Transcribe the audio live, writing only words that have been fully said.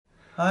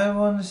Hi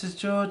everyone, this is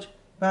George,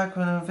 back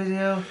with a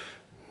video.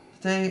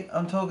 Today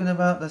I'm talking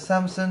about the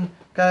Samsung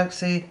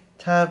Galaxy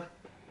Tab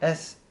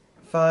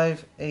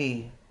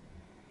S5e.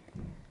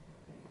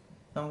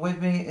 And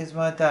with me is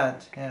my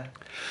dad, yeah.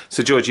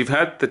 So George, you've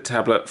had the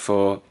tablet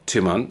for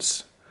 2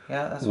 months.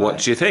 Yeah, that's What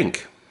right. do you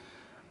think?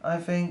 I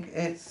think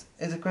it's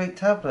a great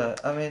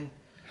tablet. I mean...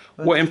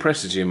 What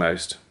impresses you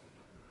most?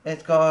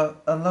 It's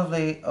got a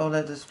lovely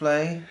OLED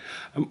display.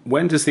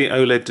 When does the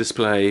OLED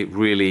display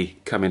really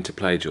come into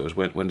play, George?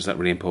 When is that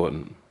really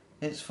important?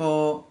 It's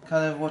for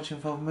kind of watching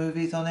for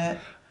movies on it.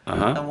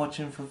 And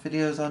watching for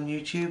videos on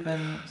YouTube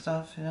and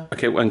stuff, you know.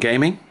 Okay, and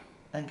gaming?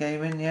 And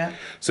gaming, yeah.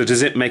 So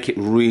does it make it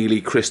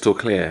really crystal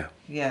clear?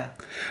 Yeah.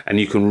 And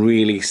you can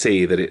really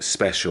see that it's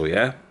special,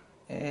 yeah?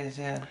 It is,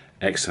 yeah.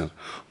 Excellent.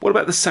 What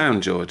about the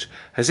sound, George?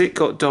 Has it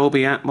got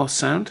Dolby Atmos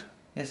sound?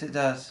 Yes, it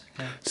does.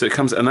 Yeah. So it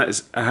comes, and that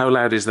is, how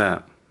loud is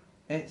that?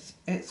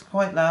 It's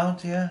quite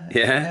loud, yeah.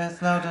 Yeah? Yeah,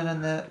 it's louder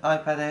than the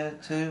iPad Air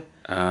 2.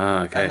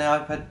 Ah, okay. And the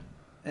iPad,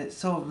 it's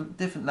sort of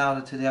different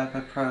louder to the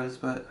iPad Pros,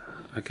 but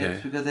okay.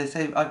 It's because they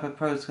say iPad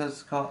Pros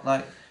has got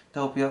like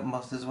Dolby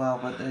Atmos as well,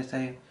 but they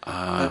say,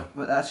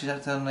 but actually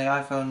that's on the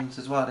iPhones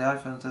as well. The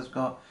iPhones has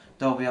got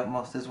Dolby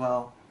Atmos as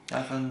well. The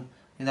iPhone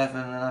 11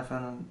 and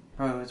iPhone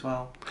Pro as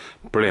well.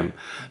 Brilliant.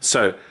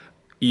 So,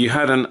 you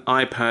had an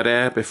iPad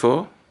Air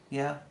before?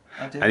 Yeah,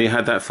 I do. And you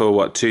had that for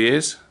what, 2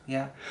 years?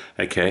 Yeah.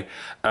 Okay.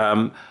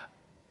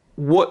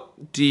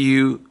 What do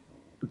you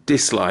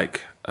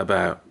dislike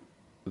about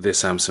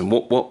this Samsung?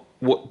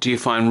 What do you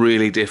find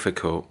really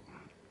difficult?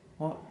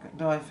 What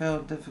do I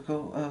feel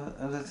difficult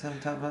of the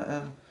Samsung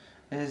tablet?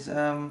 It's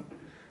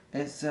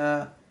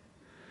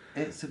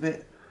a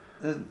bit,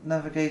 the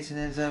navigating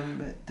is a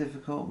bit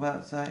difficult, but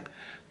it's like,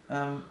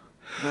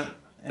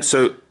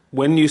 so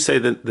when you say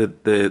that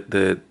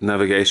the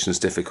navigation is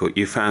difficult,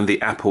 you found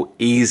the Apple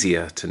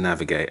easier to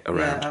navigate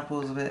around? Yeah,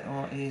 Apple's a bit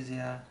more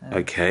easier. Yeah.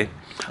 Okay.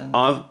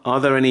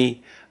 Are there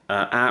any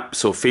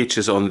apps or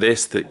features on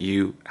this that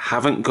you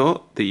haven't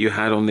got that you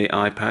had on the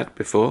iPad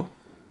before?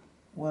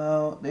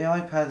 Well, the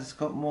iPad has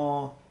got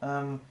more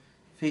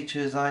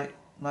features, like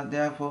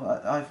the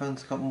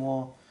iPhone's got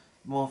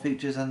more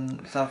features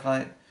and stuff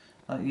like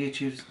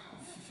YouTube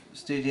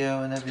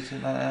Studio and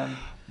everything like that.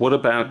 What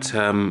about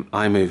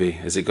iMovie?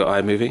 Has it got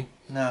iMovie?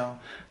 No.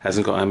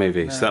 Hasn't got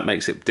iMovie, no. So that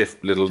makes it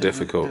little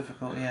difficult.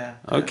 Difficult, yeah.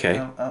 Okay.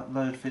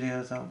 Upload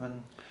videos up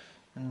and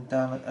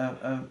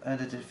download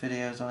edited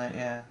videos on it,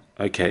 yeah.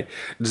 Okay.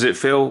 Does it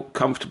feel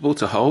comfortable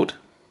to hold?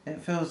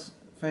 It feels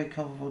very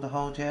comfortable to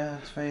hold, yeah.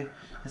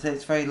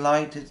 It's very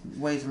light. It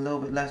weighs a little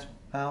bit less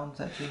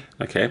pounds actually.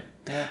 Okay.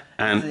 Yeah.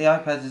 And the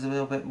iPad is a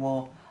little bit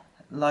more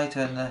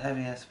lighter in the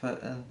heaviness,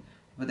 but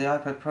the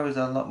iPad Pros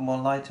are a lot more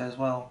lighter as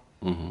well.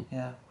 Mm-hmm.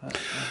 Yeah.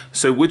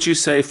 So would you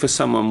say for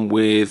someone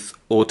with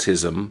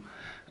autism,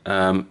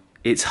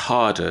 it's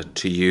harder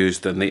to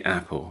use than the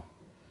Apple?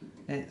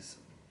 It's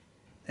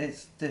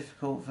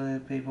difficult for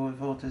people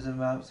with autism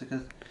apps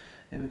because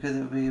it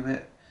would be a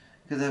bit,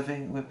 because I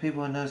think with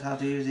people who knows how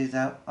to use these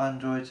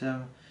Androids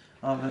are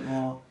a bit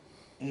more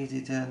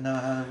easy to know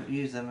how to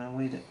use them, and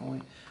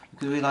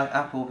because we like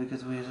Apple,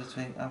 because we just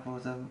think Apple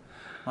is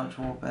much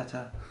more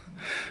better.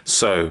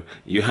 So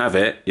you have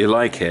it, you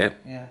like it,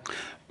 yeah,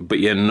 but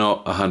you're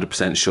not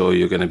 100% sure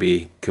you're going to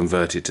be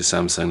converted to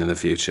Samsung in the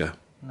future.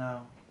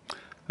 No.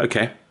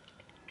 Okay.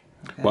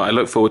 Well, I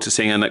look forward to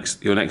seeing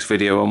your next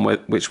video on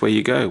which way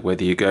you go,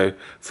 whether you go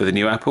for the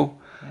new Apple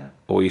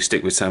or you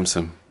stick with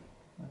Samsung.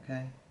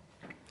 Okay.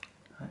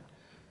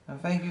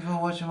 And thank you for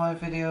watching my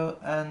video,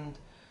 and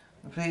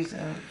please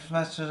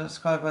smash the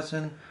subscribe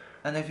button.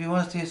 And if you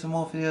want to see some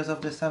more videos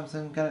of the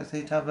Samsung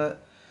Galaxy tablet,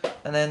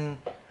 and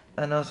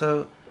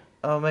also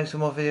I'll make some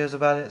more videos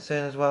about it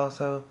soon as well.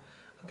 So,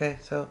 okay,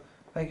 so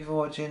thank you for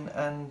watching,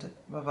 and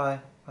bye bye.